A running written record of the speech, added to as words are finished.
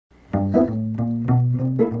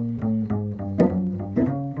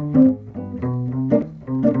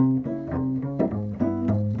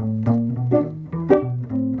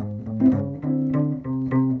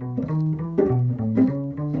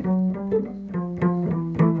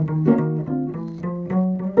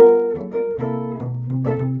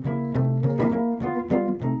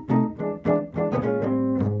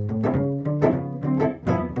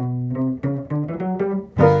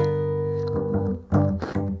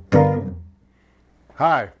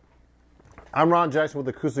Hi, I'm Ron Jackson with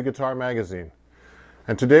Acoustic Guitar Magazine,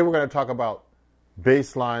 and today we're going to talk about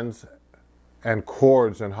bass lines and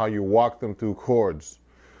chords and how you walk them through chords.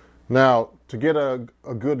 Now, to get a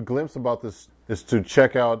good glimpse about this is to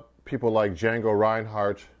check out people like Django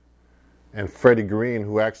Reinhardt and Freddie Green,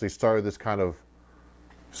 who actually started this kind of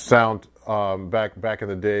sound back in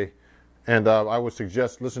the day. And I would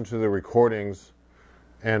suggest listen to the recordings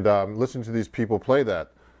and listen to these people play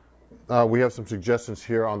that. We have some suggestions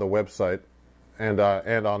here on the website and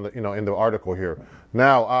on the in the article here.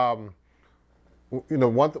 Now,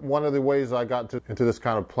 one of the ways I got into this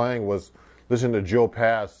kind of playing was listening to Joe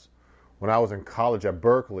Pass when I was in college at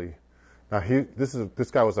Berkeley. Now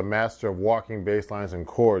this guy was a master of walking bass lines and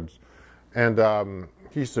chords, and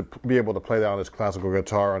he used to be able to play that on his classical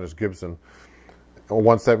guitar on his Gibson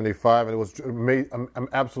 175, and it was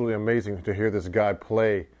absolutely amazing to hear this guy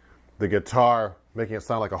play the guitar, making it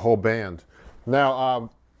sound like a whole band. Now,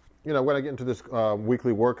 we're going to get into this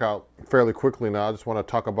weekly workout fairly quickly now. I just want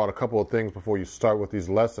to talk about a couple of things before you start with these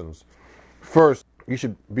lessons. First, you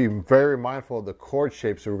should be very mindful of the chord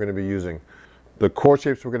shapes that we're going to be using. The chord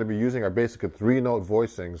shapes we're going to be using are basically 3-note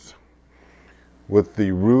voicings with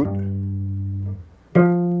the root,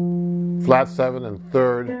 flat 7 and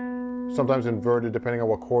third, sometimes inverted depending on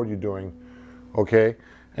what chord you're doing, okay?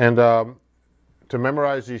 And to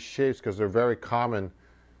memorize these shapes, because they're very common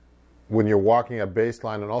when you're walking a bass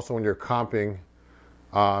line and also when you're comping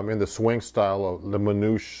in the swing style, or the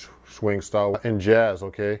manouche swing style in jazz,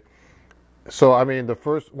 okay? So, I mean,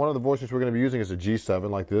 one of the voicings we're going to be using is a G7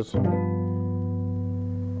 like this,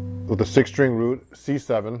 with a 6-string root,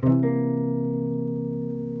 C7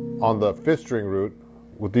 on the 5th string root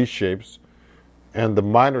with these shapes, and the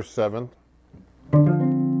minor 7th,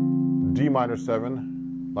 D minor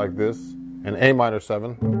 7 like this, and A minor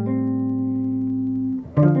 7.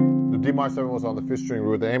 The D minor 7 was on the 5th string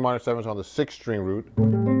root, the A minor 7 is on the 6th string root,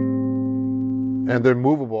 and they're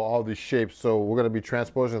movable, all these shapes, so we're going to be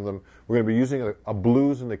transposing them. We're going to be using a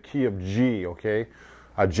blues in the key of G, okay?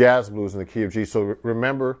 A jazz blues in the key of G. So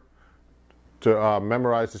remember to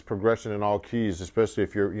memorize this progression in all keys, especially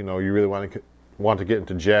if you really want to get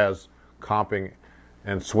into jazz comping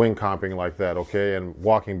and swing comping like that, okay, and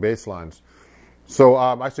walking bass lines. So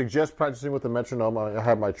I suggest practicing with the metronome. I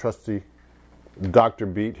have my trusty Dr.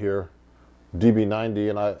 Beat here, DB90,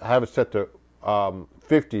 and I have it set to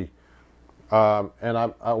 50. And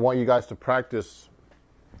I want you guys to practice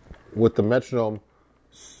with the metronome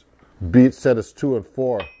beat set as 2 and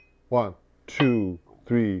 4. 1, 2,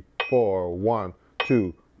 3, 4. 1,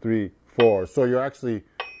 2, 3, 4. So you're actually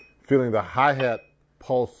feeling the hi-hat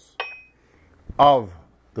pulse of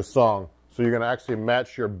the song. So you're going to actually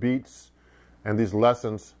match your beats and these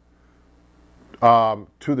lessons to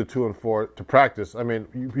the 2 and 4 to practice. I mean,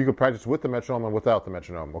 you can practice with the metronome and without the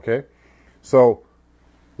metronome, okay? So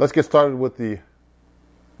let's get started with the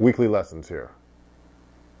weekly lessons here.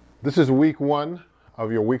 This is week 1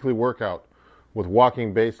 of your weekly workout with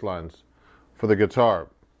walking bass lines for the guitar.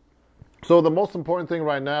 So the most important thing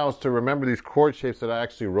right now is to remember these chord shapes that I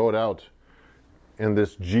actually wrote out in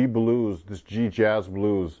this G blues, this G jazz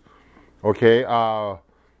blues, okay?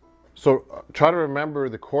 So try to remember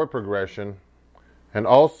the chord progression, and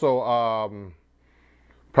also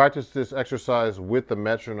practice this exercise with the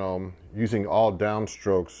metronome using all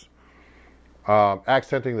downstrokes,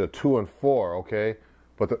 accenting the 2 and 4, okay?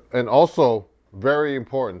 And also, very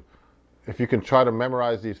important, if you can try to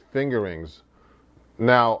memorize these fingerings.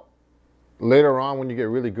 Now, later on when you get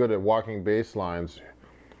really good at walking bass lines,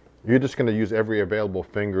 you're just going to use every available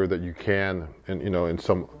finger that you can, and in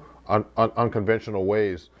some unconventional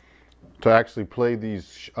ways, to actually play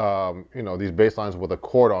these these bass lines with a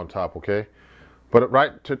chord on top, okay? But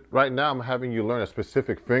right now I'm having you learn a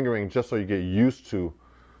specific fingering just so you get used to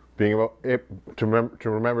being able to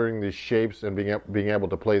remembering these shapes and being able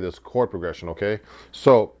to play this chord progression, okay?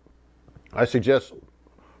 So I suggest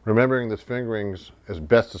remembering these fingerings as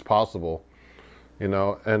best as possible, and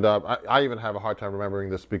I even have a hard time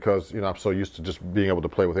remembering this because I'm so used to just being able to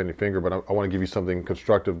play with any finger, but I want to give you something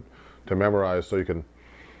constructive to memorize so you can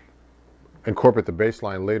incorporate the bass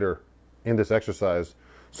line later in this exercise.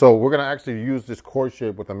 So we're going to actually use this chord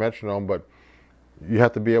shape with the metronome, but you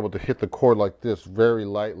have to be able to hit the chord like this very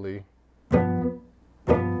lightly.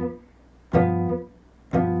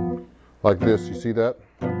 Like this, you see that?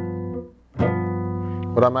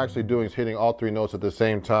 What I'm actually doing is hitting all 3 notes at the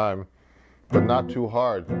same time, but not too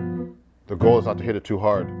hard. The goal is not to hit it too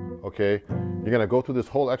hard, okay? You're going to go through this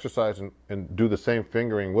whole exercise and do the same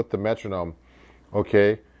fingering with the metronome,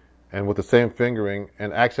 okay? And with the same fingering,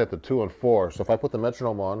 and accent the 2 and 4. So if I put the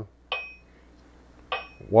metronome on,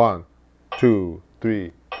 1, 2,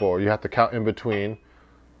 3, 4. You have to count in between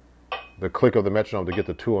the click of the metronome to get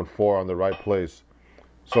the 2 and 4 on the right place.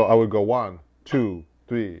 So I would go 1, 2,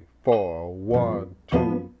 3, 4, 1,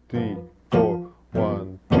 2, 3, 4,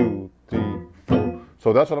 1, 2, 3, 4.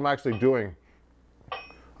 So that's what I'm actually doing.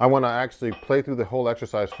 I want to actually play through the whole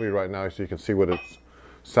exercise for you right now so you can see what it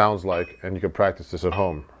sounds like and you can practice this at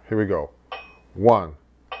home. Here we go. 1,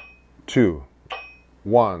 2,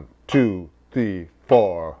 1, 2, 3,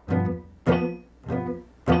 4.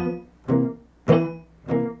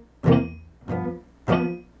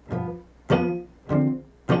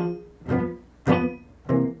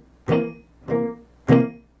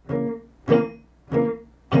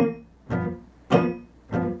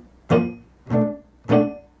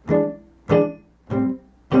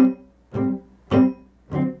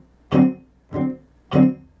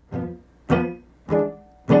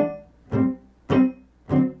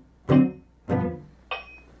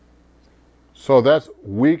 So that's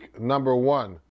week number 1.